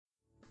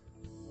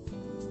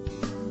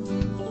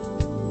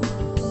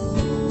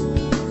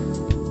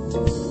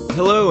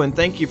Hello, and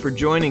thank you for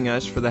joining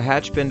us for the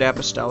Hatchbend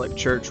Apostolic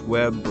Church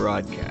web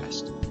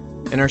broadcast.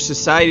 In our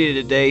society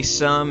today,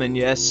 some, and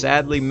yes,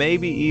 sadly,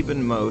 maybe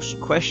even most,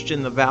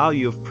 question the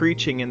value of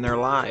preaching in their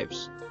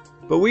lives.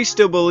 But we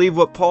still believe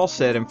what Paul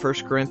said in 1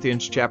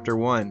 Corinthians chapter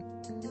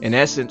 1. In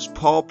essence,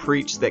 Paul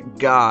preached that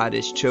God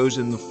has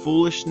chosen the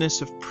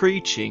foolishness of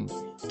preaching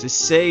to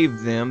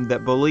save them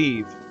that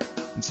believe.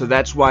 And so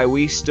that's why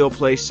we still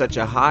place such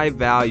a high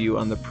value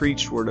on the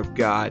preached Word of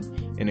God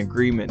in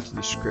agreement to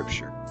the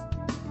Scripture.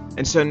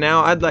 And so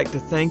now I'd like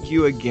to thank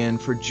you again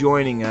for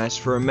joining us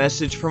for a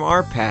message from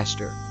our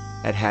pastor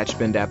at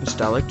Hatchbend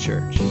Apostolic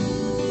Church. It's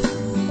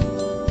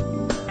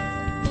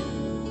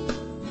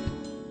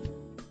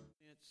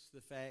the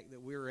fact that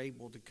we're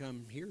able to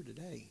come here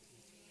today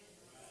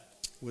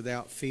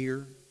without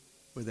fear,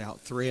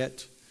 without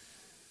threat.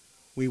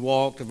 We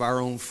walked of our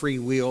own free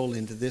will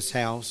into this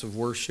house of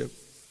worship,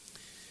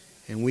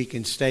 and we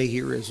can stay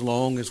here as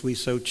long as we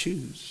so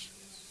choose.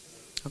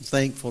 I'm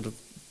thankful to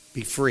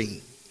be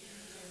free.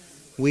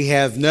 We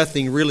have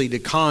nothing really to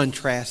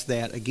contrast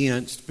that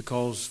against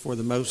because for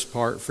the most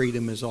part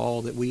freedom is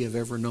all that we have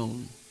ever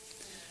known.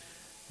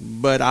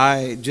 But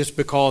just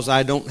because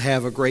I don't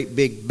have a great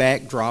big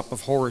backdrop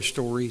of horror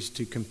stories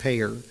to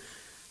compare,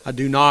 I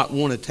do not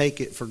want to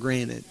take it for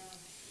granted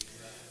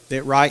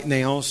that right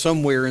now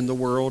somewhere in the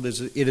world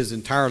it is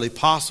entirely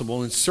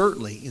possible, and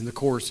certainly in the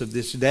course of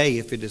this day,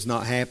 if it is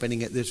not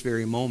happening at this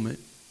very moment,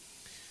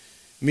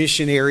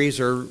 missionaries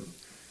are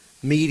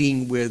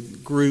meeting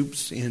with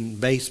groups in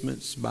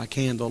basements by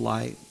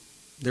candlelight.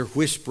 They're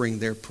whispering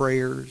their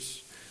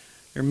prayers.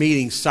 They're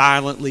meeting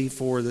silently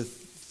for the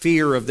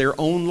fear of their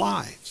own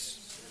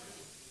lives.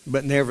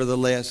 But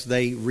nevertheless,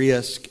 they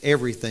risk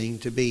everything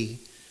to be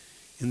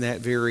in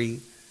that very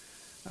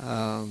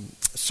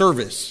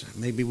service.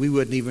 Maybe we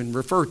wouldn't even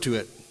refer to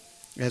it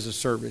as a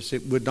service.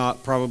 It would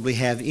not probably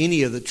have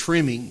any of the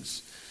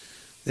trimmings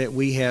that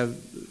we have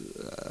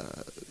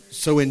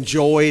so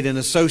enjoyed and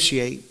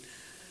associate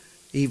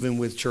even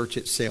with church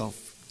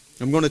itself.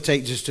 I'm going to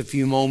take just a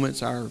few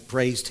moments. Our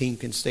praise team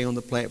can stay on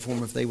the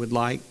platform if they would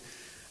like.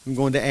 I'm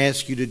going to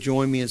ask you to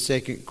join me in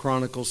 2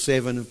 Chronicles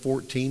 7 and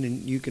 14,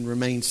 and you can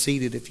remain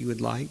seated if you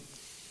would like.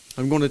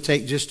 I'm going to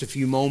take just a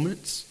few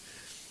moments,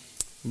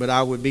 but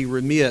I would be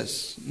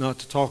remiss not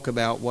to talk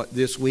about what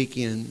this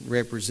weekend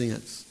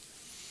represents.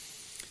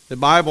 The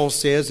Bible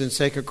says in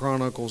 2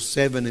 Chronicles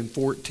 7 and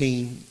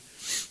 14,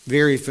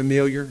 very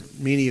familiar,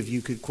 many of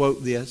you could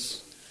quote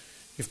this,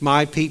 "If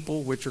my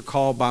people, which are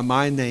called by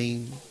my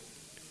name,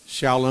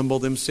 shall humble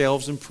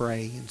themselves and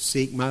pray and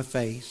seek my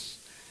face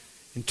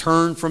and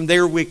turn from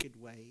their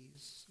wicked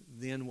ways,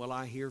 then will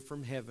I hear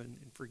from heaven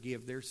and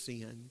forgive their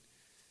sin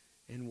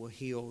and will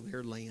heal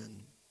their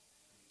land."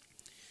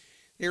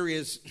 There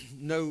is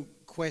no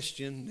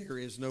question, there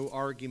is no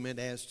argument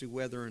as to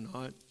whether or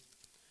not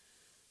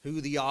who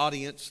the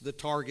audience, the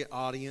target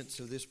audience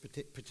of this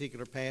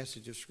particular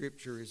passage of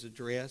Scripture is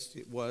addressed.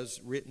 It was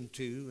written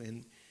to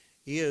and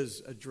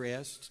is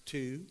addressed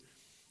to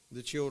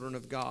the children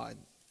of God.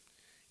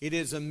 It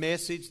is a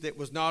message that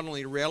was not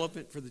only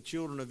relevant for the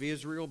children of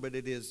Israel, but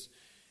it is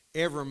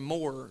ever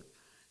more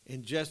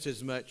and just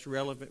as much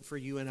relevant for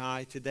you and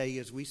I today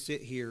as we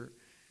sit here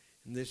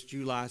in this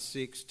July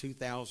 6,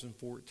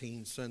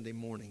 2014 Sunday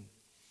morning.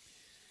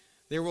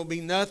 There will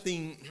be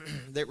nothing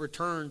that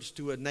returns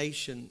a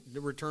nation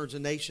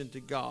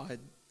to God,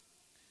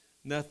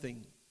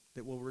 nothing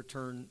that will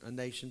return a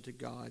nation to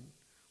God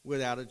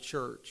without a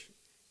church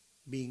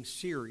being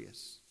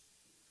serious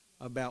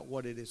about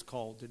what it is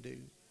called to do.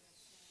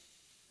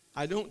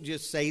 I don't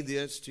just say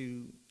this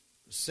to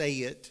say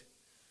it,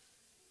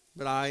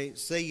 but I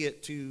say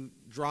it to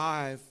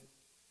drive,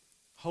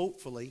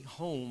 hopefully,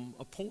 home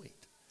a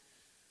point.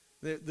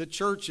 The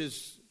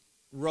church's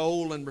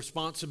role and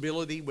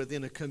responsibility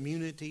within a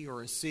community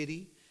or a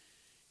city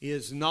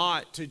is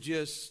not to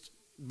just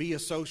be a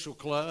social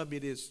club.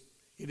 It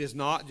is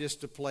not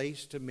just a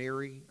place to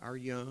marry our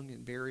young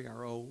and bury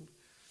our old.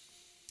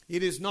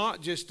 It is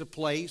not just a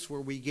place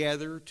where we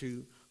gather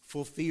to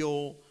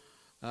fulfill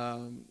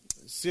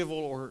civil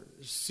or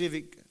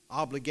civic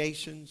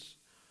obligations,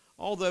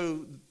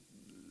 although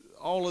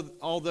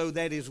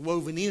that is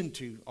woven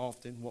into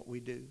often what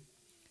we do.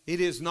 It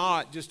is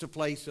not just a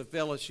place of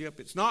fellowship.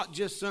 It's not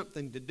just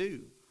something to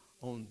do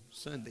on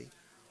Sunday,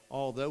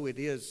 although it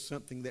is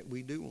something that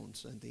we do on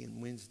Sunday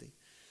and Wednesday.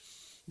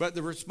 But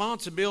the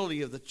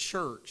responsibility of the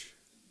church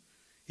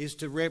is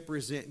to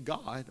represent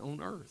God on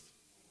earth.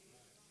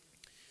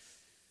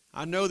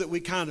 I know that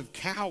we kind of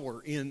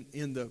cower in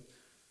the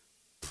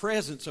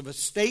presence of a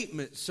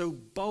statement so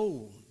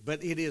bold,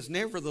 but it is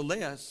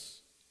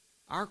nevertheless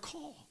our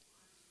call.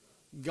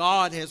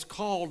 God has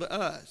called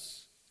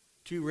us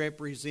to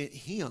represent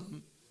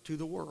Him to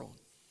the world.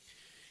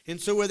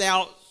 And so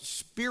without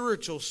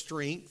spiritual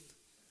strength,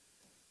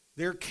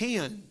 there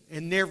can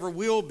and never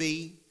will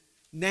be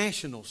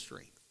national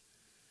strength.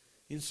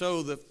 And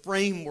so the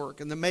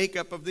framework and the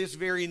makeup of this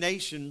very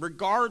nation,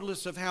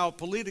 regardless of how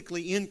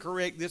politically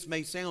incorrect this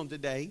may sound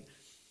today,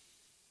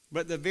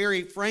 but the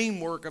very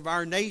framework of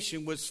our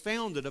nation was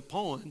founded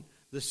upon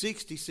the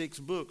 66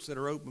 books that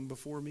are open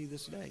before me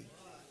this day.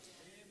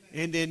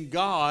 And in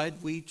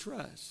God we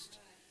trust.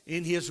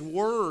 In His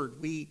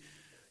Word we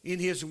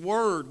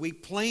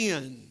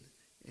plan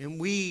and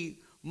we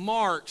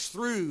march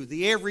through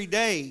the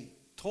everyday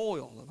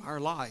toil of our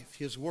life,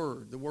 His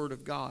Word, the Word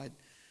of God.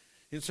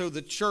 And so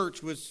the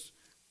church was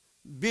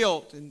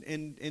built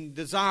and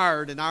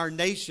desired, and our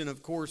nation,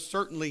 of course,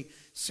 certainly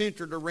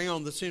centered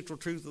around the central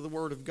truth of the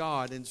Word of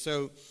God. And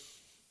so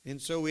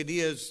it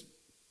is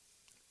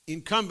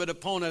incumbent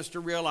upon us to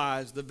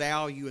realize the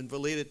value and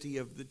validity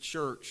of the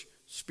church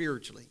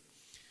spiritually.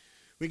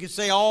 We can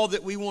say all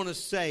that we want to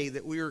say,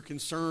 that we are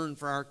concerned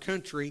for our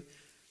country,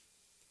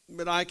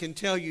 but I can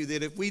tell you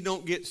that if we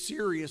don't get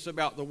serious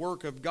about the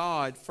work of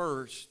God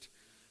first,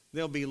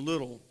 there'll be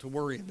little to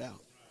worry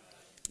about.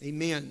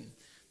 Amen.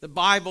 The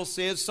Bible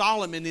says,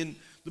 Solomon in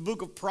the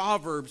book of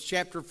Proverbs,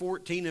 chapter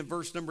 14 and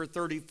verse number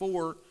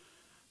 34,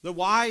 the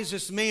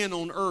wisest man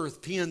on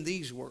earth penned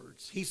these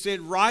words. He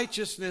said,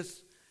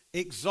 righteousness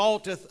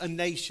exalteth a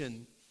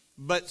nation,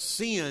 but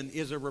sin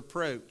is a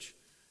reproach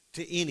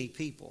to any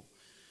people.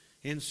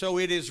 And so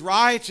it is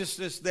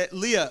righteousness that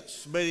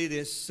lifts, but it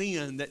is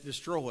sin that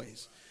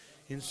destroys.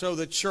 And so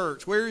the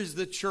church, where is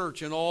the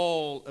church in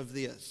all of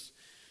this?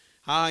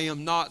 I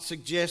am not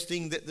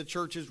suggesting that the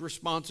church's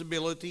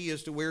responsibility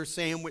is to wear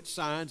sandwich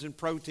signs and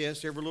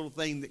protest every little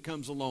thing that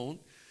comes along.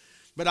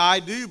 But I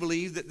do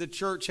believe that the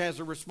church has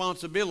a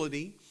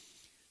responsibility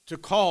to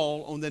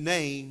call on the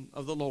name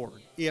of the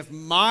Lord. If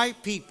my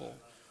people,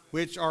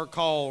 which are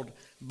called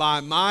by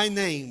my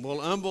name,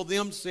 will humble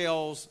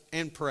themselves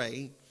and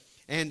pray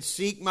and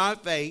seek my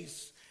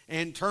face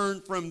and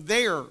turn from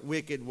their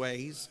wicked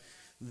ways,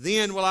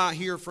 then will I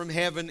hear from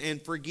heaven and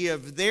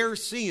forgive their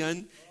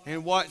sin,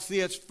 and watch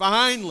this,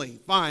 finally,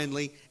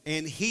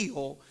 and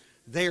heal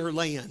their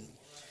land.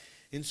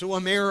 And so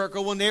America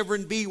will never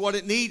be what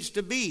it needs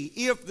to be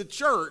if the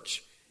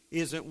church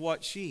isn't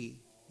what she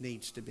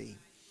needs to be.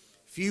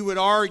 Few would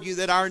argue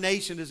that our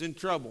nation is in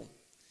trouble.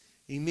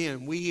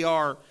 Amen. We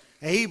are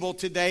able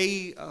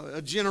today,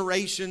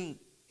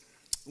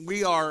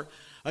 we are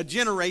a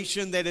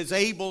generation that is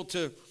able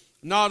to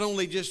not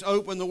only just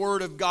open the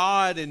Word of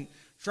God and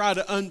try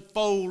to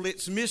unfold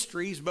its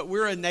mysteries, but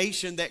we're a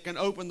nation that can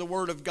open the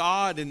Word of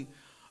God and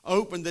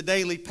open the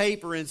daily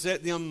paper and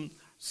set them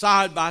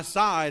side by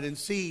side and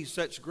see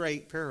such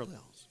great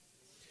parallels.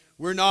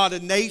 We're not a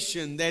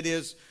nation that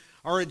is,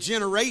 or a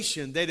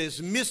generation that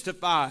is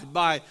mystified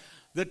by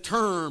the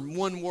term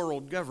one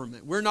world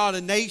government. We're not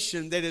a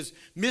nation that is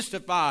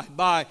mystified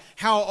by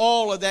how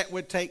all of that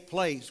would take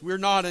place. We're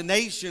not a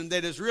nation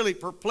that is really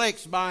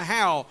perplexed by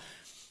how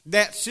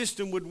that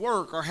system would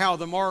work, or how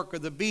the mark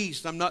of the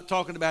beast, I'm not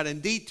talking about in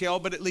detail,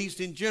 but at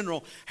least in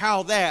general,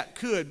 how that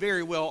could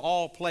very well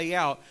all play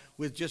out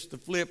with just the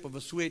flip of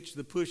a switch,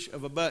 the push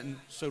of a button,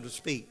 so to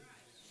speak.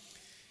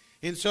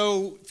 And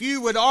so few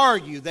would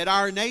argue that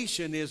our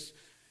nation is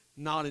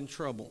not in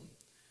trouble.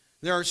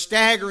 There are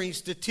staggering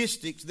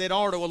statistics that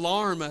ought to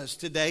alarm us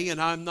today,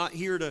 and I'm not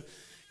here to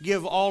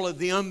give all of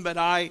them, but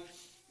I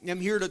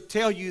am here to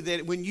tell you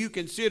that when you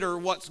consider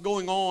what's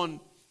going on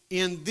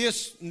in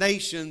this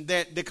nation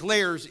that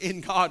declares in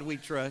God we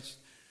trust,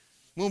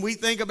 when we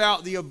think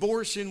about the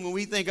abortion, when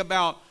we think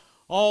about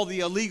all the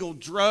illegal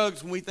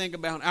drugs, when we think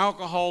about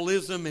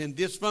alcoholism and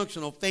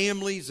dysfunctional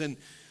families, and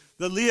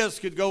the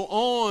list could go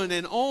on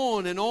and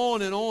on and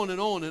on and on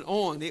and on and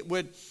on. It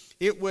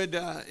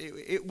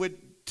would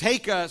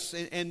take us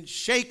and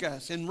shake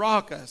us and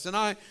rock us. And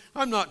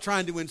I'm not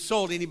trying to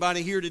insult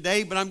anybody here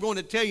today, but I'm going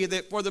to tell you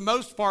that for the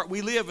most part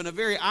we live in a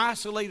very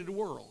isolated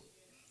world.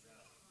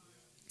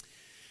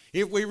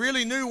 If we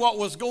really knew what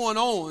was going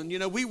on,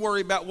 we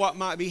worry about what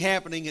might be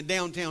happening in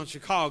downtown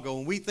Chicago.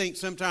 And we think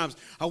sometimes,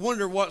 I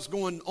wonder what's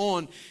going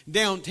on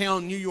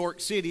downtown New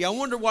York City. I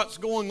wonder what's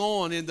going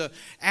on in the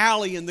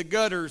alley and the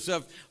gutters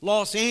of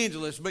Los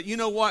Angeles. But you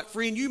know what,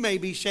 friend? You may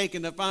be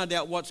shaken to find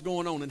out what's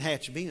going on in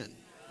Hatch Bend.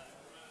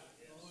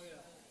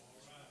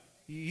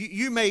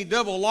 You may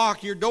double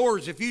lock your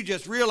doors if you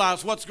just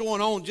realize what's going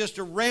on just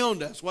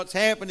around us, what's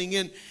happening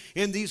in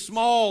these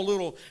small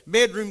little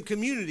bedroom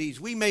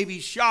communities. We may be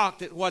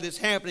shocked at what is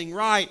happening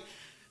right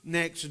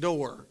next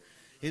door.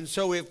 And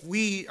so if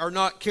we are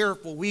not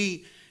careful,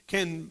 we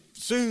can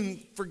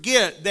soon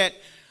forget that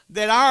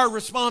our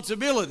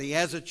responsibility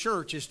as a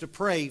church is to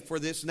pray for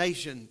this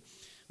nation.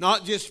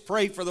 Not just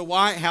pray for the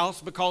White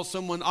House because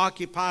someone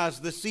occupies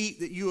the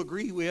seat that you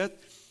agree with,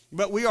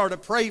 but we are to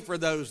pray for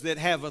those that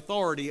have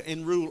authority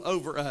and rule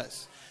over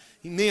us.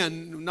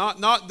 Amen.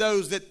 Not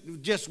those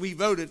that just we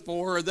voted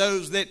for, or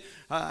those that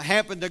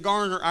happen to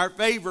garner our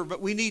favor, but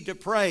we need to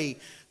pray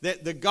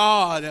that the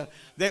God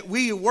that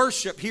we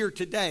worship here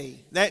today,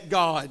 that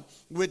God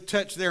would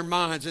touch their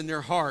minds and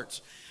their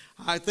hearts.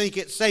 I think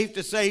it's safe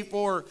to say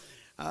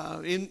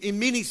in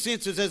many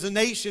senses as a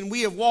nation,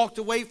 we have walked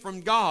away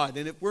from God.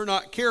 And if we're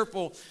not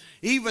careful,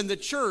 even the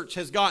church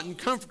has gotten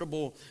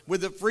comfortable with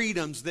the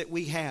freedoms that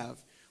we have.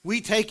 We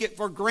take it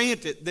for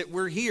granted that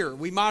we're here.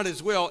 We might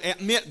as well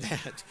admit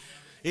that.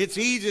 It's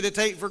easy to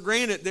take for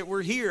granted that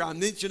we're here. I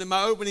mentioned in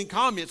my opening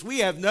comments, we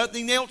have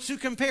nothing else to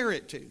compare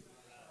it to.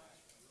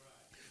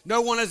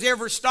 No one has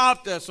ever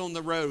stopped us on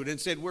the road and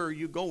said, where are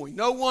you going?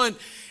 No one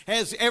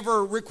has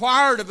ever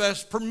required of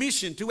us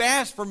permission, to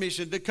ask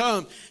permission to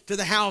come to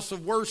the house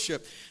of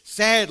worship.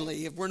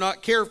 Sadly, if we're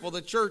not careful,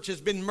 the church has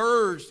been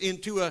merged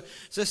into a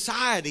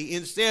society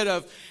instead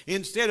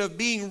of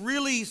being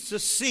really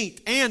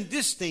succinct and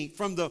distinct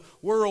from the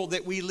world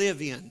that we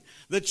live in.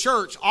 The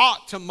church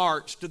ought to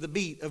march to the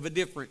beat of a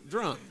different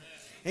drum.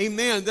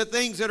 Amen. The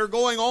things that are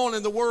going on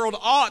in the world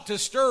ought to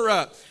stir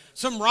up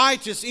some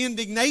righteous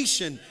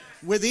indignation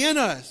within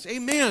us.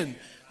 Amen.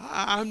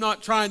 I'm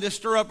not trying to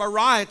stir up a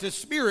riotous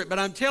spirit, but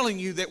I'm telling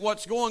you that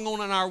what's going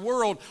on in our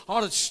world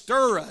ought to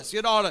stir us.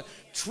 It ought to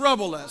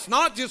trouble us.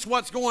 Not just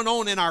what's going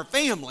on in our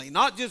family,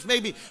 not just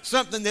maybe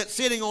something that's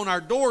sitting on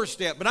our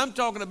doorstep, but I'm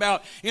talking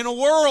about in a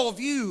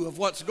worldview of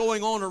what's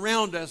going on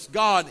around us.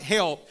 God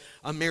help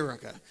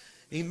America.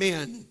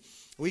 Amen.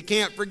 We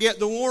can't forget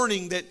the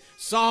warning that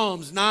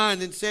Psalms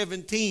 9 and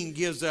 17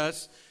 gives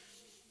us.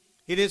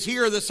 It is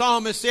here the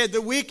psalmist said,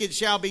 the wicked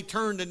shall be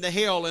turned into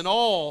hell, and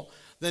all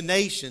the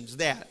nations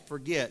that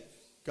forget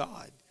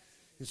God.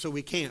 And so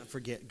we can't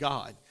forget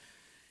God.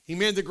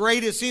 Amen. The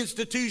greatest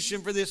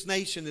institution for this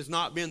nation has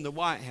not been the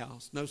White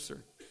House. No,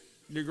 sir.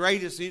 The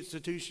greatest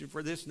institution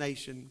for this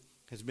nation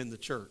has been the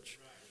church.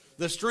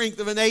 The strength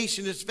of a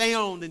nation is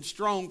found in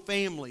strong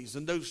families,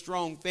 and those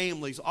strong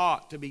families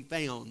ought to be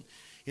found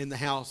in the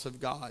house of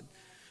God.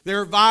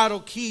 There are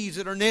vital keys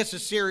that are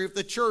necessary if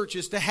the church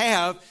is to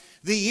have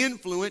the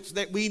influence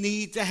that we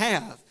need to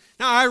have.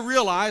 Now, I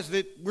realize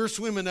that we're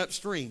swimming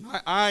upstream.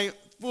 I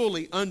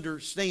fully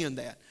understand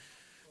that.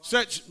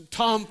 Such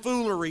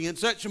tomfoolery and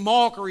such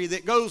mockery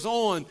that goes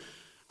on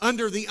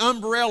under the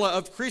umbrella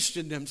of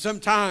Christendom,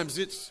 sometimes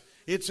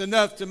it's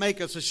enough to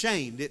make us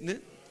ashamed, isn't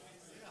it?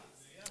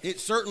 It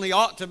certainly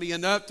ought to be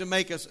enough to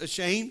make us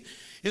ashamed.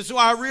 And so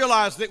I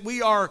realize that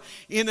we are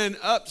in an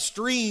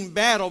upstream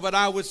battle, but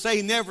I would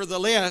say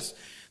nevertheless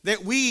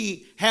that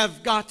we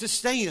have got to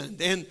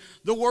stand. And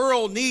the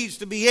world needs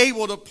to be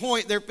able to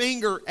point their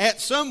finger at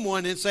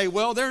someone and say,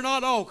 well, they're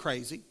not all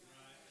crazy.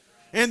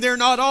 And they're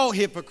not all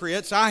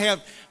hypocrites. I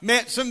have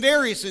met some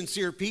very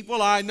sincere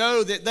people. I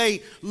know that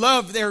they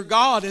love their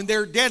God and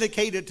they're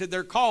dedicated to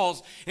their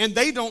cause. And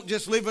they don't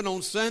just live it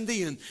on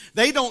Sunday and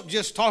they don't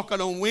just talk it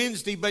on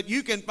Wednesday, but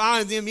you can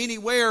find them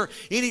anywhere,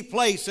 any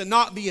place, and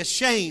not be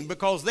ashamed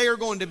because they are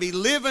going to be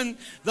living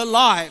the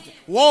life,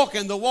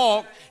 walking the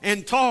walk,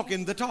 and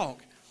talking the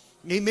talk.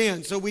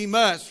 Amen. So we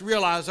must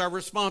realize our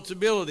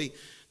responsibility.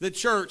 The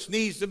church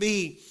needs to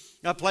be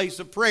a place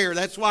of prayer.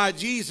 That's why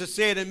Jesus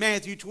said in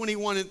Matthew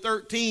 21 and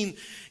 13,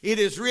 it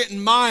is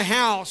written, my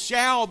house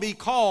shall be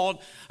called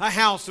a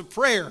house of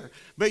prayer.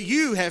 But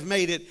you have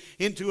made it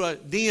into a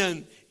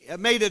den,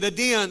 made it a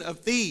den of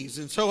thieves.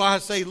 And so I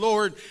say,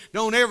 Lord,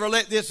 don't ever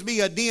let this be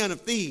a den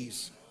of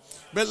thieves,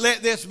 but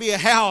let this be a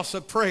house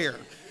of prayer.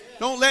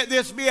 Don't let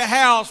this be a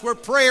house where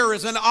prayer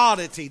is an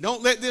oddity.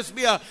 Don't let this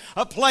be a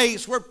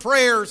place where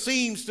prayer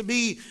seems to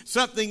be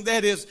something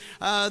that is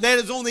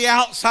on the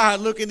outside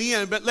looking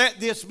in. But let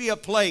this be a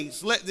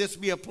place. Let this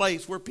be a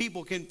place where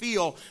people can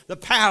feel the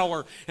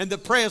power and the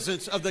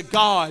presence of the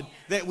God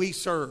that we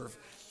serve.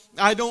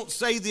 I don't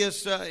say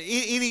this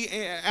any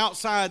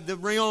outside the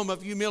realm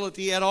of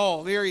humility at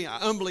all. Very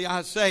humbly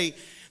I say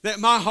that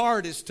my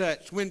heart is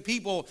touched when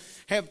people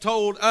have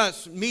told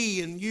us,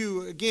 me and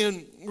you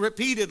again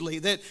repeatedly,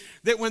 that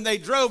when they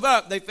drove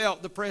up, they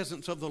felt the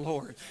presence of the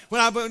Lord.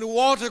 When I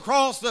walked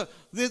across the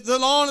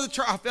lawn of the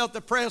church, I felt the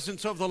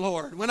presence of the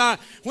Lord. When I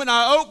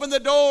opened the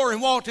door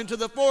and walked into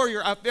the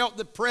foyer, I felt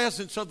the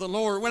presence of the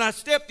Lord. When I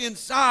stepped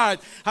inside,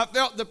 I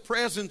felt the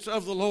presence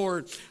of the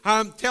Lord.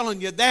 I'm telling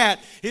you, that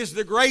is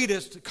the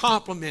greatest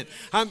compliment.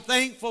 I'm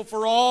thankful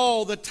for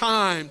all the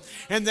time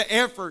and the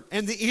effort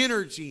and the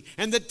energy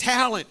and the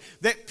talent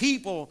that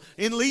people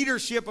in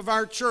leadership of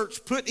our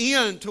church put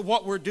into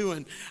what we're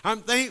doing.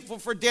 I'm thankful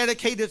for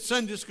dedicated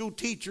Sunday school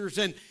teachers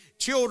and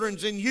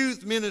children's and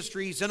youth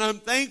ministries, and I'm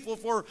thankful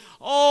for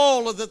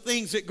all of the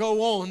things that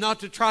go on,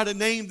 not to try to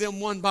name them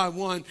one by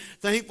one.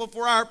 Thankful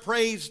for our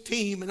praise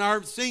team and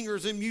our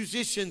singers and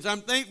musicians.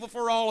 I'm thankful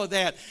for all of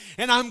that,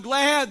 and I'm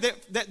glad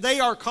that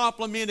they are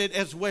complimented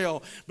as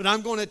well. But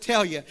I'm going to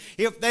tell you,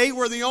 if they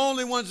were the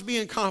only ones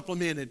being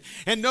complimented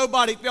and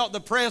nobody felt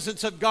the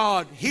presence of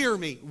God, hear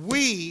me,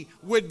 we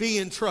would be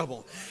in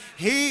trouble.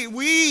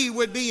 We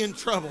would be in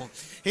trouble.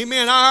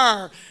 Amen.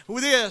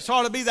 This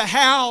ought to be the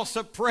house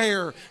of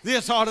prayer.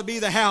 This ought to be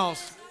the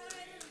house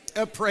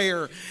of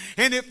prayer.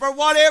 And if for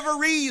whatever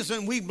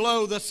reason we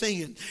blow the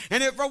singing,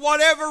 and if for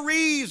whatever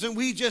reason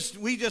we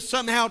just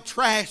somehow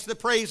trash the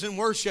praise and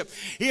worship,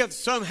 if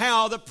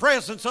somehow the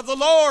presence of the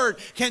Lord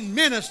can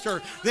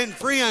minister, then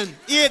friend,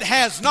 it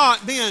has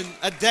not been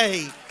a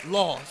day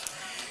lost.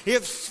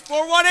 If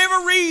for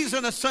whatever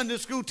reason a Sunday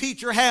school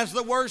teacher has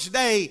the worst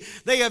day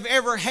they have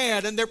ever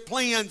had and their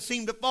plans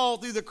seem to fall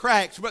through the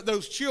cracks, but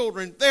those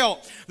children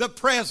felt the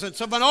presence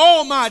of an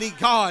almighty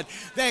God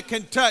that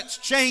can touch,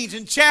 change,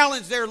 and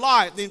challenge their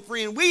life, then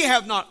friend, we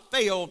have not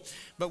failed,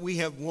 but we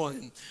have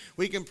one.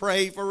 We can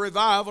pray for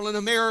revival in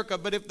America,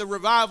 but if the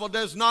revival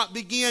does not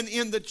begin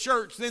in the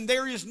church, then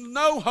there is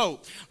no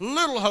hope,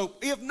 little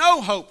hope, if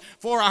no hope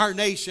for our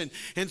nation.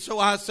 And so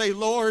I say,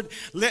 Lord,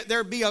 let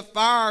there be a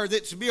fire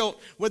that's built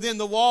within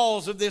the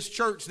walls of this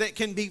church that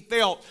can be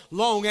felt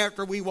long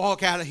after we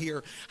walk out of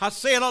here. I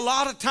say it a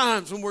lot of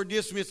times when we're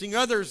dismissing.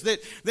 Others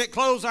that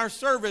close our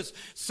service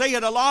say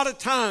it a lot of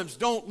times.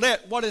 Don't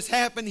let what has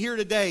happened here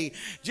today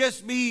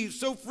just be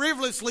so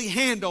frivolously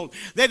handled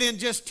that in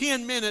just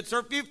 10 minutes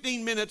or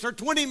 15 minutes or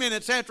 20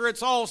 minutes after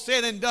it's all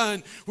said and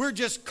done, we're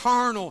just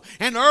carnal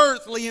and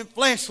earthly and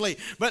fleshly.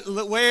 But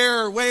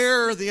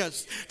wear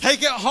this.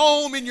 Take it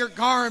home in your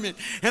garment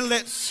and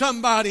let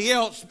somebody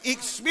else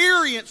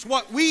experience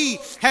what we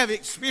have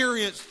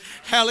experienced.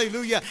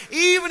 Hallelujah.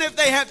 Even if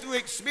they have to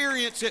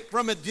experience it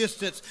from a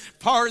distance.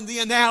 Pardon the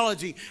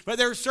analogy, but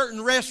there are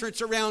certain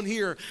restaurants around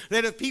here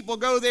that if people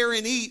go there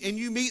and eat and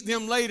you meet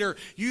them later,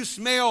 you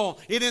smell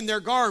it in their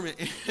garment.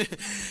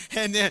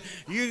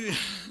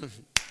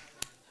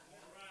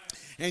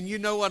 And you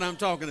know what I'm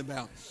talking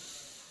about.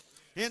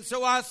 And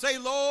so I say,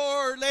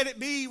 Lord, let it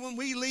be when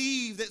we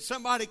leave that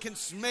somebody can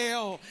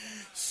smell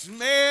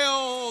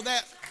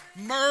that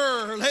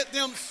myrrh. Let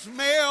them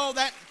smell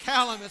that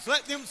calamus.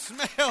 Let them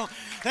smell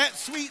that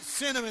sweet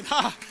cinnamon.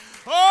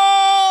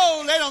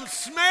 Oh, let them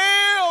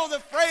smell the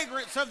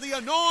fragrance of the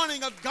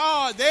anointing of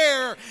God.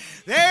 There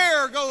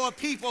go a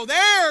people.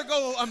 There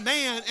go a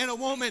man and a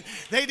woman.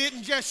 They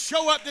didn't just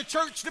show up to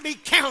church to be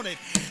counted.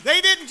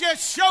 They didn't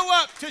just show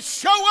up to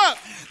show up.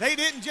 They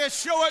didn't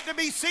just show up to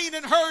be seen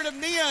and heard of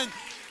men.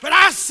 But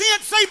I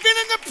sense they've been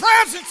in the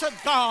presence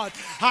of God.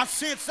 I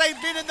sense they've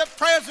been in the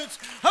presence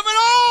of an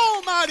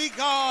almighty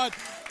God.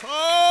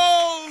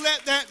 Oh,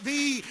 let that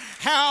be.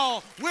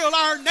 How will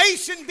our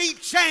nation be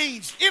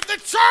changed if the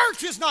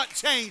church is not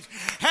changed?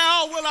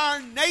 How will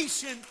our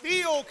nation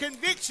feel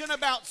conviction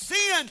about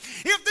sin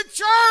if the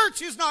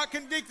church is not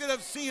convicted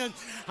of sin?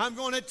 I'm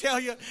going to tell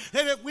you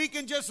that if we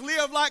can just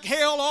live like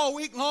hell all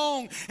week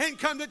long and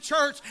come to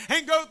church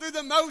and go through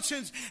the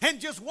motions and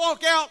just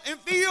walk out and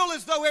feel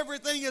as though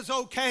everything is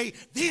okay,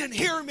 then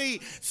hear me,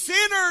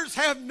 sinners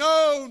have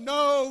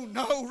no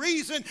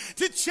reason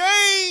to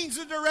change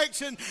the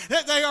direction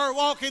that they are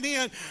walking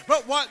in.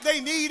 But what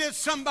they need is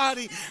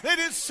somebody that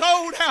is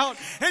sold out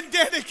and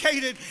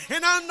dedicated.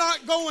 And I'm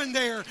not going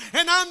there,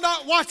 and I'm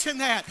not watching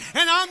that,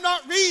 and I'm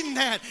not reading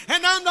that,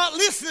 and I'm not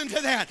listening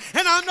to that,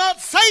 and I'm not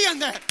saying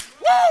that.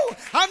 Woo!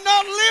 I'm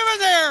not living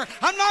there.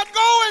 I'm not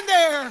going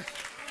there.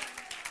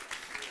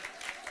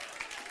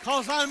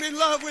 Because I'm in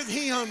love with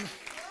Him.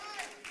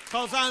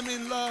 Because I'm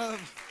in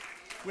love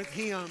with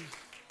Him.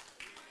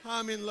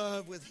 I'm in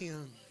love with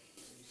Him.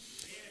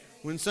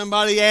 When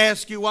somebody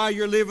asks you why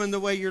you're living the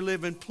way you're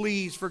living,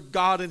 please, for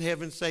God in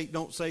heaven's sake,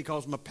 don't say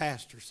because my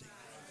pastor said.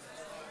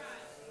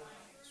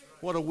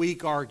 What a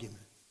weak argument.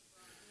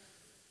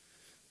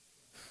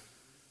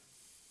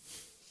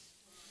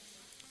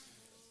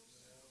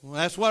 Well,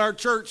 that's what our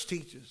church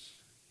teaches.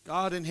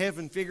 God in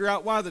heaven, figure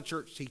out why the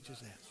church teaches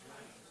that.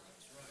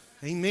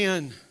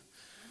 Amen.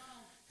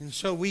 And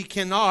so we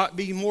cannot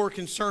be more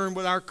concerned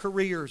with our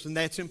careers, and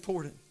that's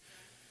important.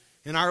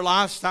 And our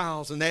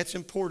lifestyles, and that's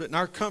important, and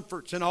our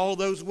comforts, and all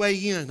those weigh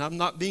in. I'm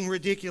not being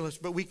ridiculous,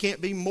 but we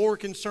can't be more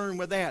concerned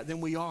with that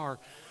than we are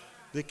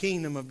the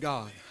kingdom of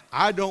God.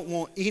 I don't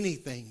want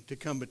anything to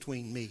come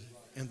between me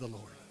and the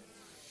Lord.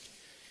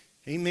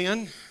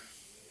 Amen.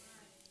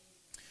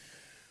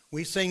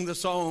 We sing the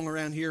song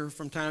around here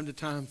from time to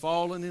time,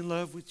 falling in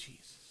love with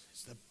Jesus.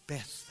 It's the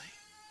best thing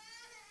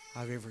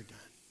I've ever done.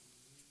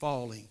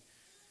 Falling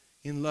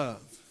in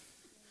love.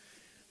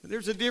 But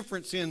there's a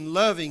difference in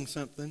loving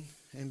something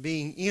and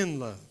being in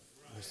love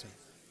with something.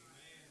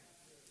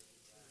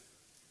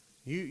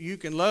 You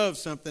can love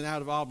something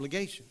out of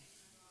obligation,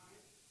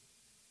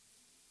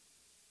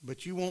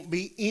 but you won't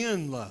be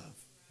in love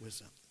with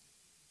something.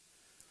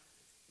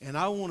 And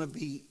I want to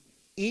be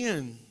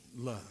in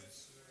love.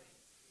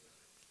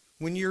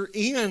 When you're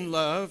in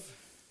love,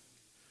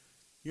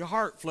 your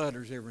heart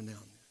flutters every now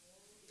and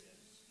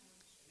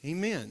then.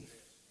 Amen.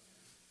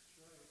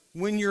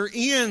 When you're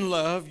in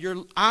love,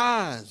 your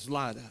eyes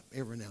light up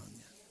every now and then.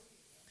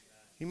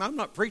 I'm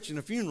not preaching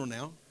a funeral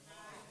now.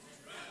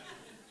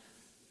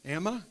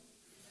 Am I?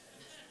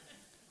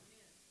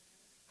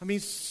 I mean,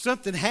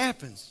 something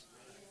happens.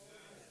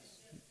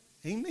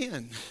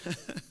 Amen.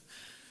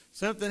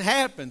 Something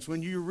happens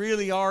when you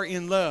really are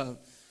in love.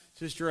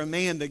 Sister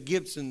Amanda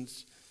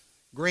Gibson's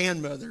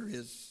grandmother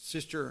is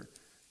Sister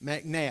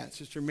McNatt,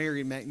 Sister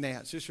Mary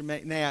McNatt. Sister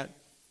McNatt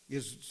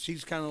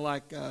she's kind of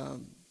like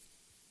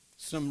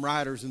some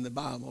writers in the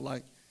Bible,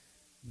 like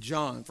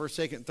John,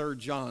 1st, 2nd, 3rd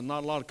John.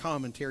 Not a lot of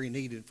commentary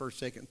needed,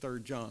 1st, 2nd,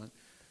 3rd John.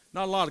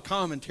 Not a lot of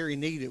commentary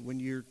needed when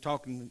you're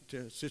talking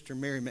to Sister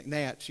Mary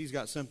McNatt. She's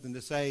got something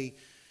to say.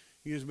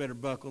 You just better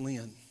buckle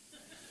in.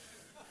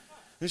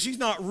 And she's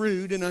not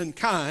rude and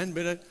unkind,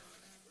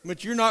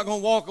 but you're not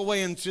going to walk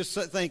away and just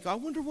think, I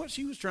wonder what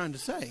she was trying to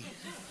say.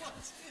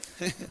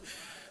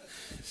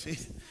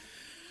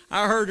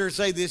 I heard her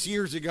say this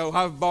years ago.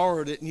 I've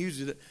borrowed it and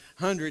used it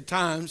 100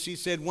 times. She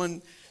said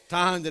one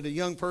time that a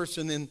young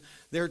person in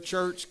their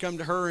church come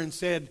to her and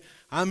said,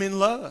 I'm in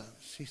love.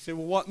 She said,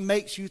 well, what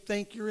makes you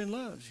think you're in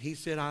love? He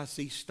said, I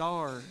see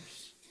stars.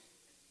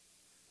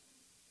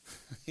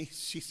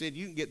 She said,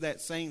 you can get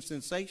that same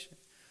sensation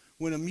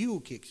when a mule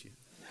kicks you.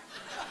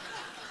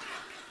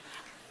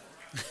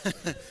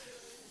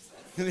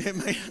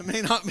 It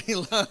may not be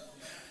love.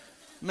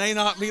 May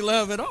not be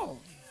love at all.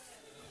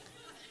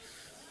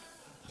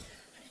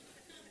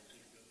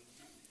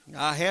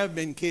 I have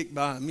been kicked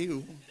by a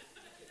mule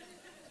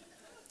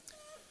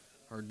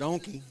or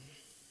donkey.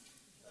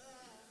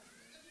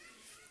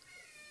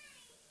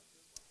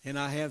 And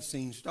I have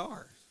seen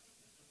stars.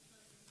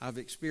 I've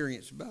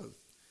experienced both.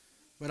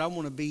 But I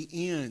want to be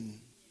in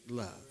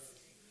love.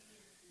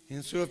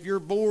 And so if you're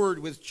bored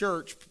with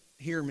church,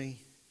 hear me.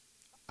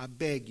 I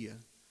beg you,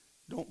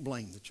 don't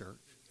blame the church.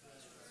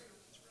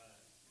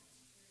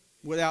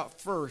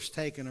 Without first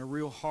taking a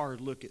real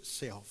hard look at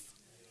self.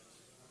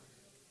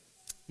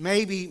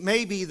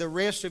 Maybe the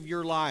rest of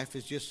your life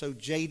is just so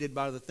jaded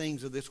by the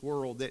things of this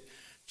world that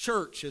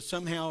church has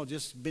somehow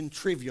just been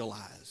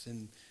trivialized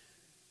and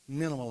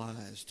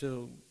minimalized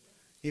till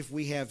if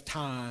we have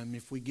time,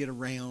 if we get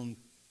around,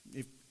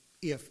 if.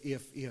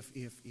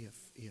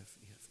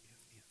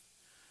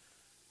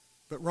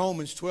 But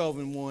Romans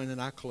 12:1, and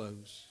I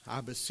close.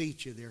 I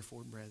beseech you,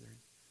 therefore, brethren,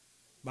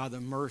 by the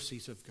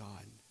mercies of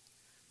God,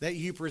 that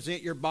you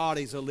present your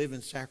bodies a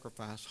living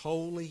sacrifice,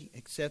 holy,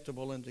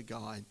 acceptable unto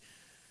God,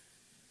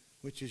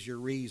 which is your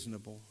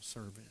reasonable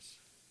service.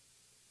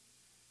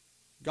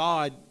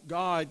 God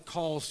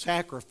calls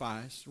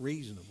sacrifice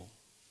reasonable.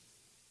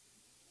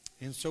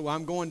 And so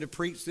I'm going to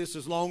preach this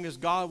as long as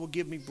God will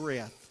give me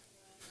breath.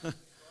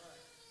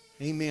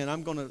 Amen.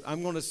 I'm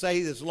going to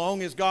say as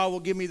long as God will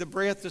give me the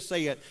breath to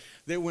say it,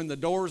 that when the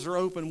doors are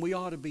open, we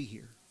ought to be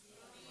here.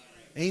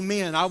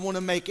 Amen. I want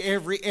to make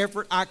every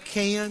effort I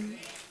can.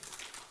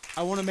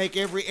 I want to make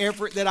every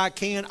effort that I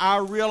can. I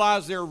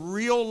realize there are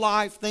real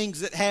life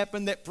things that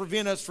happen that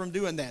prevent us from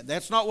doing that.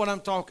 That's not what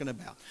I'm talking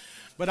about.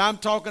 But I'm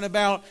talking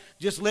about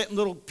just letting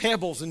little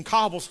pebbles and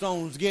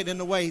cobblestones get in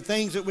the way,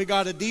 things that we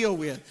got to deal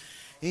with.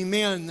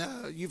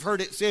 Amen. You've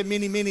heard it said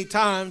many, many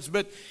times,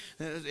 but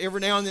every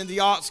now and then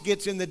the ox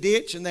gets in the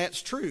ditch, and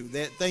that's true.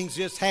 That things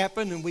just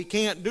happen and we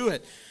can't do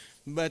it.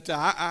 But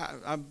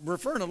I'm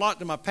referring a lot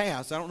to my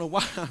past. I don't know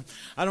why.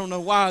 I don't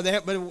know why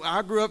that. But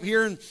I grew up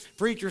hearing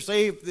preachers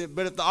say,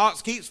 "But if the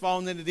ox keeps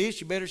falling in the ditch,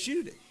 you better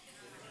shoot it.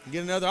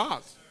 Get another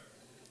ox."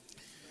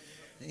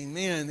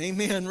 Amen.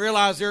 Amen.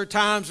 Realize there are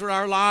times in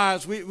our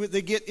lives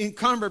they get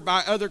encumbered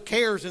by other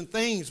cares and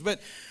things,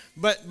 but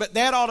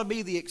that ought to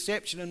be the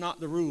exception and not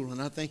the rule. And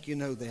I think you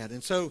know that.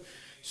 And so.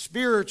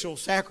 Spiritual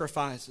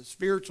sacrifices,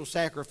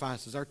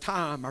 our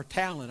time, our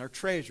talent, our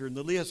treasure, and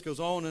the list goes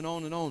on and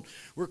on and on.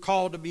 We're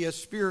called to be a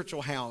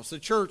spiritual house. The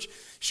church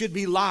should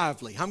be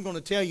lively. I'm going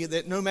to tell you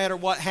that no matter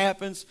what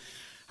happens,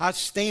 I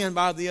stand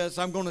by this.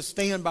 I'm going to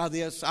stand by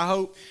this. I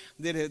hope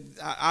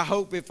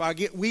if I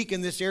get weak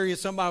in this area,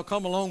 somebody will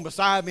come along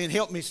beside me and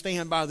help me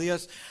stand by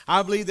this.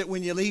 I believe that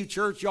when you leave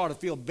church, you ought to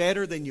feel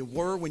better than you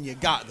were when you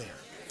got there.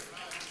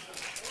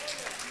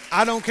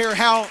 I don't care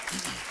how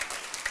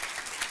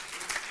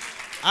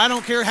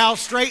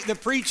straight the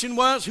preaching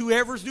was,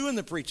 whoever's doing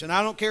the preaching.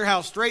 I don't care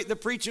how straight the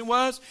preaching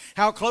was,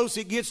 how close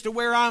it gets to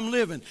where I'm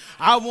living.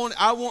 I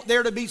want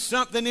there to be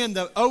something in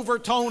the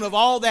overtone of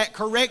all that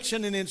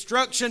correction and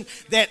instruction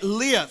that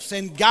lifts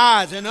and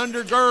guides and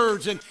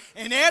undergirds and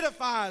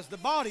edifies the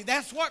body.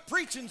 That's what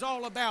preaching's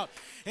all about.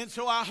 And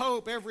so I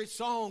hope every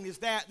song is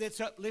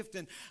that's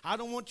uplifting. I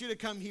don't want you to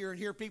come here and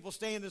hear people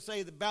stand and say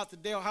about the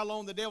devil, how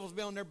long the devil's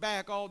been on their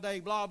back all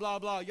day, blah, blah,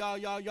 blah, yah,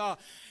 yah, yah.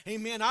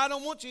 Amen. I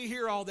don't want you to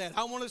hear all that.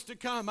 I want us to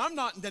come. I'm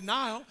not in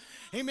denial.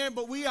 Amen.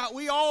 But we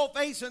all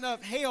face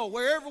enough hell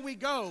wherever we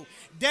go,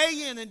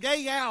 day in and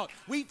day out.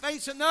 We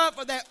face enough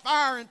of that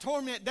fire and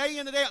torment day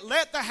in and day out.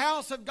 Let the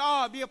house of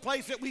God be a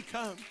place that we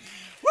come.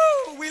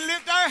 Woo! We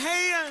lift our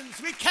hands.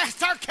 We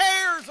cast our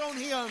cares on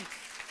Him.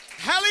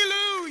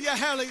 Hallelujah,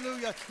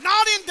 hallelujah.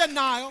 Not in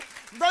denial.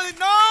 Brother,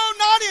 no,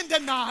 not in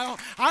denial.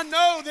 I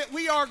know that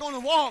we are going to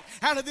walk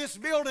out of this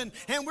building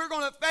and we're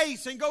going to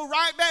face and go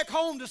right back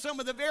home to some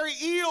of the very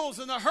ills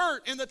and the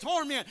hurt and the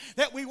torment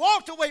that we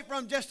walked away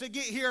from just to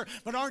get here.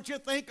 But aren't you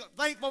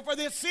thankful for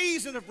this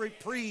season of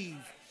reprieve?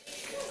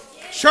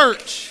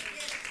 Church.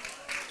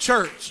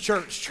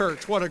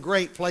 What a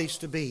great place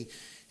to be.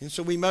 And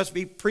so we must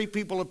be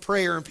people of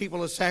prayer and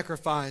people of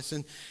sacrifice,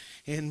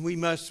 and we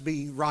must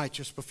be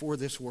righteous before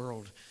this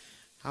world.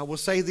 I will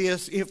say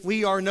this, if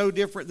we are no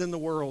different than the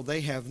world,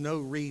 they have no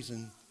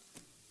reason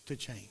to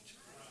change.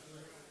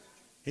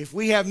 If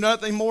we have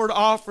nothing more to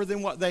offer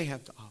than what they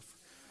have to offer,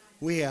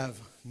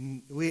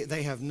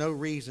 they have no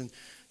reason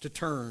to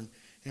turn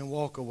and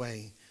walk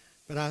away.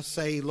 But I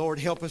say, Lord,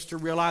 help us to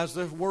realize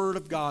the Word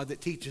of God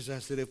that teaches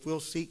us that if we'll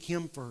seek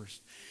Him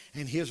first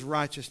and His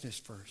righteousness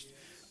first,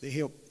 that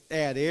He'll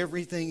add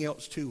everything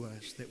else to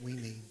us that we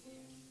need.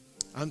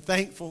 I'm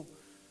thankful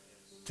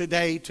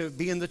today to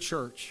be in the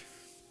church.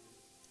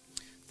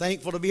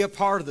 Thankful to be a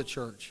part of the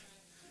church.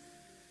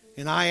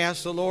 And I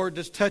ask the Lord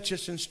to touch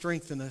us and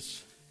strengthen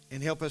us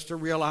and help us to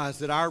realize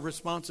that our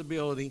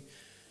responsibility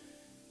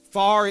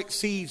far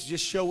exceeds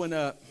just showing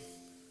up,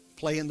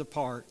 playing the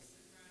part.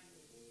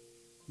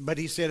 But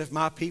he said, if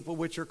my people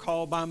which are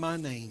called by my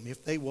name,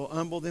 if they will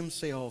humble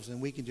themselves,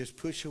 and we can just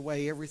push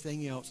away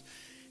everything else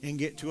and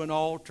get to an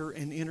altar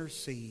and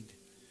intercede.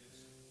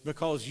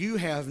 Because you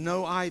have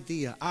no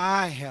idea,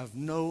 I have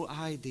no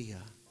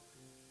idea,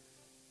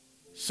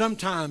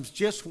 sometimes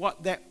just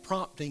what that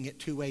prompting at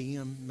 2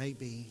 a.m. may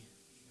be.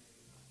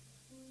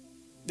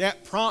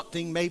 That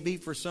prompting may be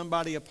for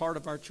somebody a part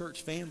of our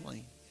church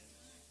family.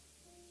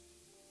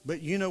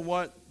 But you know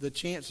what? The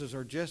chances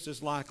are just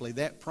as likely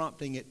that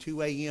prompting at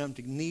 2 a.m.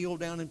 to kneel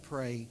down and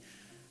pray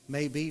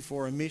may be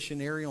for a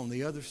missionary on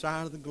the other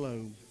side of the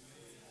globe.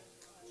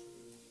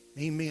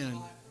 Amen.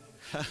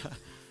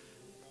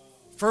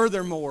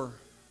 Furthermore,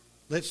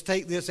 let's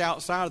take this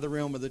outside of the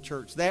realm of the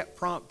church. That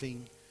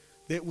prompting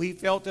that we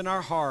felt in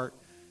our heart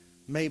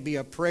may be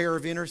a prayer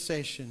of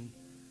intercession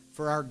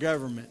for our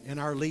government and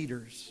our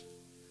leaders,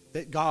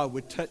 that God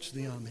would touch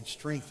them and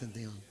strengthen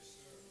them.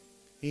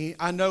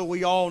 I know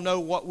we all know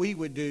what we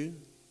would do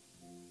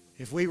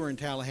if we were in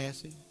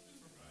Tallahassee.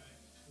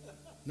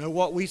 Know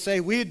what we say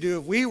we'd do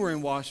if we were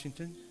in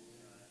Washington.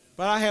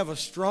 But I have a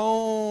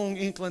strong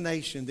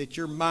inclination that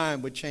your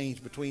mind would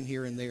change between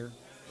here and there.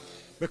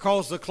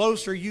 Because the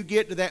closer you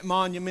get to that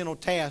monumental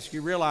task,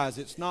 you realize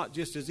it's not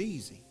just as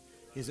easy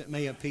as it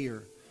may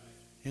appear.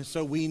 And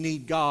so we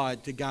need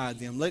God to guide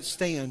them. Let's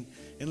stand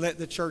and let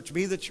the church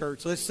be the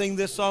church. Let's sing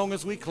this song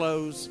as we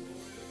close.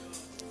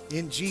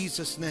 In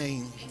Jesus'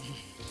 name.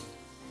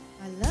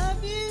 I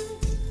love you.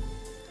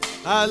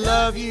 I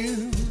love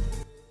you.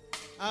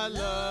 I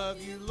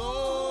love you,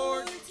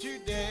 Lord,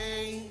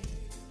 today.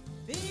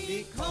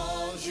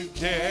 Because you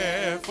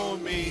care for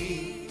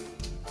me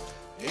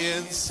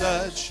in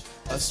such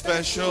a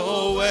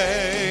special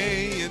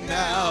way. And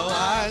now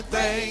I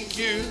thank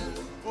you.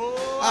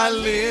 I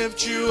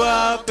lift you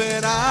up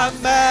and I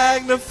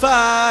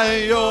magnify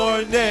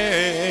your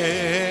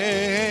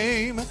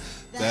name.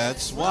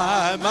 That's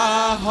why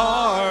my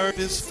heart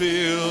is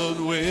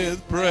filled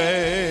with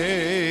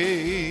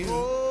praise.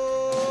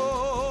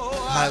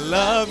 I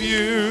love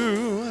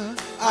you.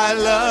 I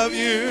love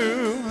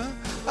you.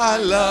 I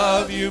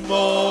love you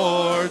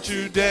more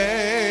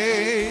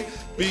today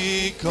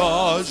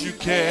because you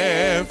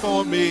care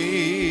for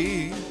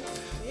me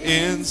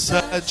in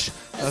such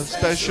a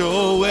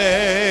special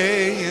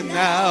way. And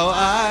now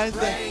I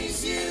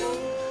praise you.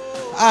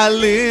 I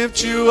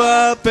lift you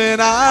up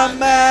and I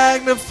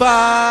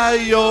magnify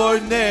your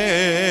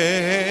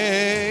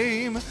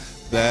name.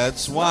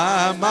 That's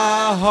why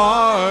my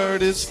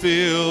heart is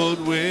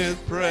filled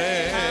with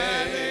praise.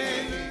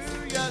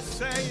 Hallelujah,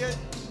 say it.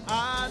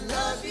 I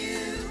love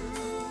you.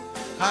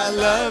 I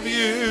love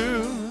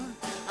you.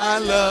 I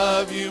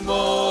love you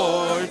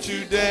more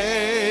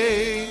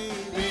today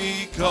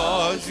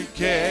because you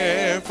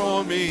care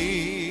for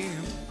me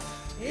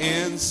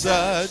in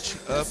such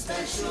a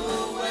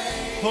special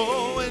way.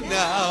 Oh, and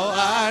now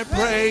I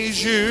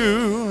praise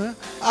you.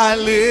 I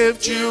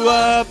lift you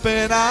up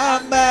and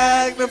I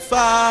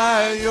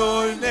magnify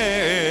your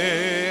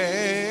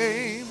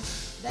name.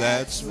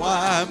 That's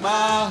why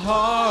my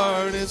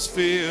heart is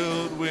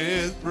filled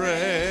with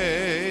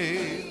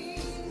praise.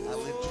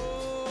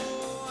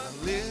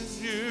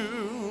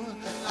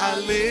 I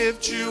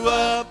lift you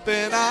up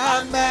and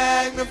I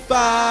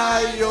magnify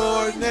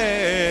your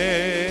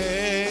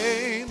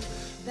name.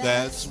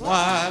 That's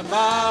why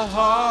my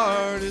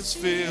heart is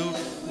filled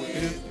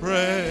with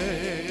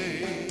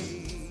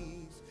praise.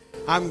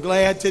 I'm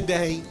glad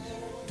today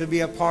to be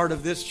a part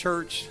of this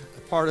church,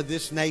 a part of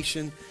this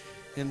nation,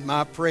 and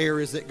my prayer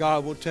is that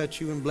God will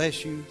touch you and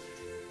bless you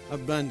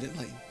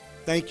abundantly.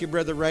 Thank you,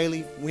 Brother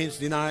Rayleigh,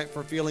 Wednesday night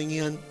for filling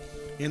in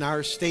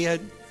our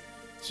stead.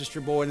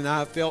 Sister Boyd and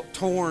I felt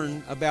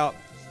torn about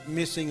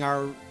missing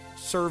our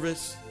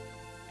service,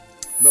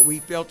 but we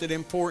felt it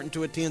important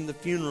to attend the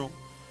funeral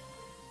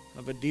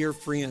of a dear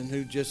friend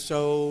who just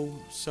so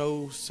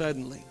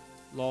suddenly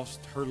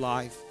lost her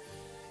life.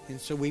 And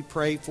so we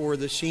pray for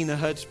the Sheena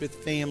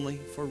Hudspeth family,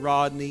 for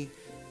Rodney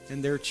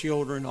and their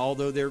children,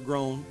 although they're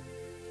grown.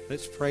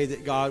 Let's pray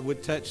that God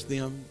would touch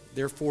them.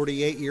 Their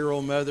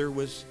 48-year-old mother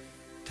was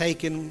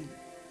taken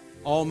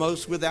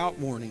almost without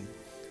warning.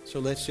 So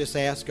let's just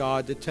ask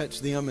God to touch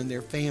them and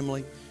their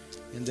family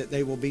and that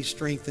they will be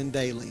strengthened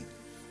daily.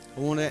 I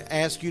want to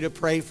ask you to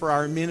pray for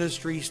our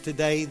ministries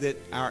today, that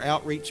our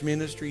outreach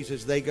ministries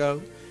as they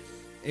go,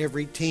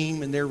 every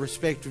team in their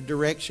respective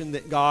direction,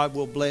 that God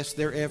will bless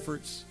their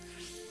efforts.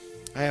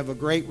 I have a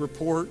great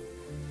report.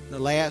 In the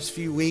last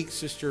few weeks,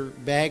 Sister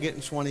Baggett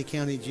in Suwannee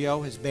County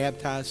Jail has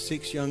baptized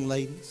 6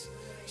 ladies.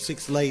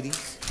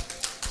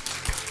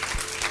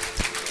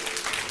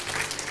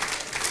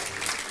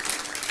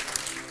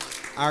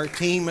 Our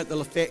team at the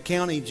Lafayette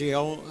County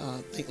Jail,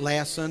 I think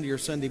last Sunday or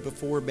Sunday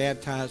before,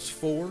 baptized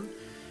 4.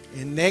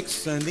 And next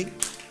Sunday,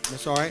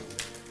 that's all right,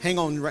 hang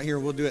on right here,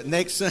 we'll do it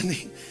next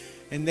Sunday.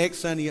 And next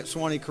Sunday at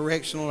Suwannee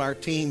Correctional, our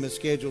team is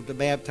scheduled to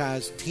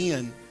baptize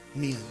 10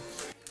 men.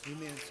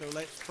 Amen. So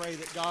let's pray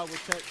that God will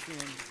touch them,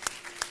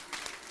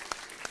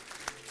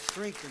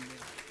 strengthen them.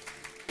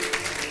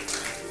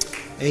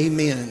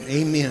 Amen.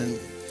 Amen.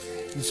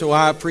 And so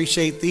I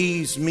appreciate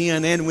these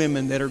men and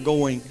women that are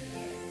going.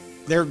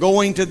 They're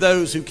going to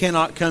those who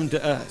cannot come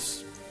to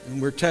us. And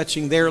we're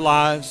touching their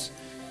lives.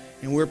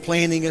 And we're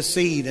planting a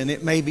seed. And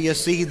it may be a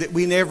seed that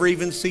we never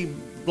even see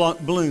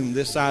bloom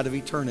this side of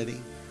eternity.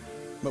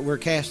 But we're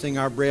casting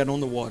our bread on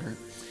the water.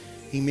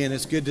 Amen.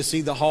 It's good to see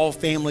the Hall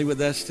family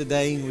with us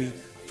today. We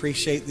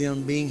appreciate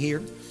them being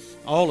here.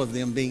 All of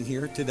them being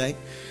here today.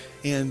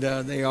 And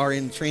they are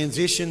in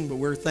transition. But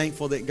we're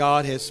thankful that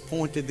God has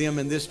pointed them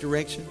in this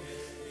direction.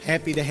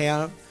 Happy to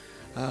have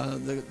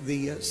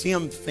the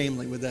Sim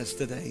family with us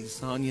today,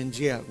 Sonia and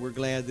Jeff. We're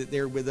glad that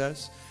they're with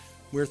us.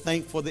 We're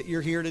thankful that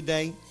you're here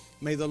today.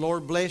 May the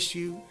Lord bless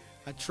you.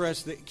 I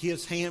trust that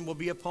His hand will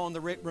be upon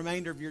the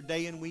remainder of your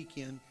day and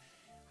weekend.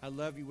 I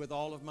love you with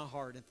all of my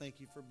heart, and thank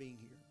you for being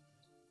here.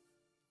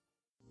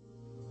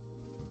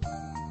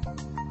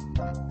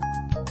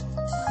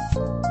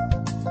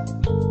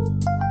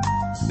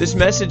 This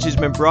message has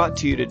been brought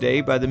to you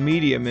today by the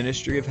Media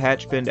Ministry of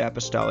Hatchbend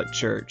Apostolic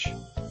Church.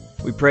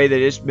 We pray that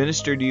it's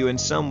ministered to you in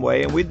some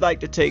way, and we'd like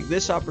to take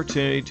this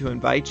opportunity to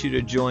invite you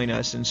to join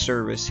us in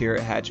service here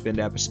at Hatchbend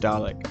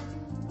Apostolic.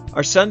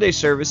 Our Sunday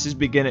services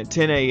begin at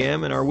 10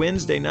 a.m. and our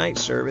Wednesday night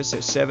service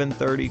at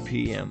 7:30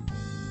 p.m.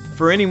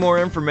 For any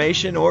more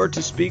information or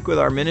to speak with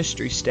our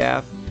ministry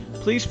staff,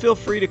 please feel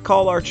free to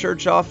call our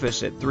church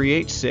office at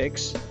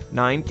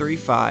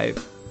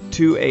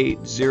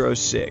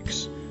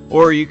 386-935-2806,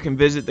 or you can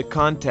visit the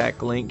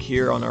contact link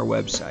here on our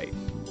website.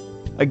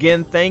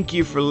 Again, thank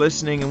you for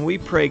listening, and we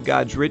pray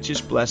God's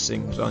richest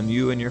blessings on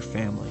you and your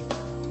family.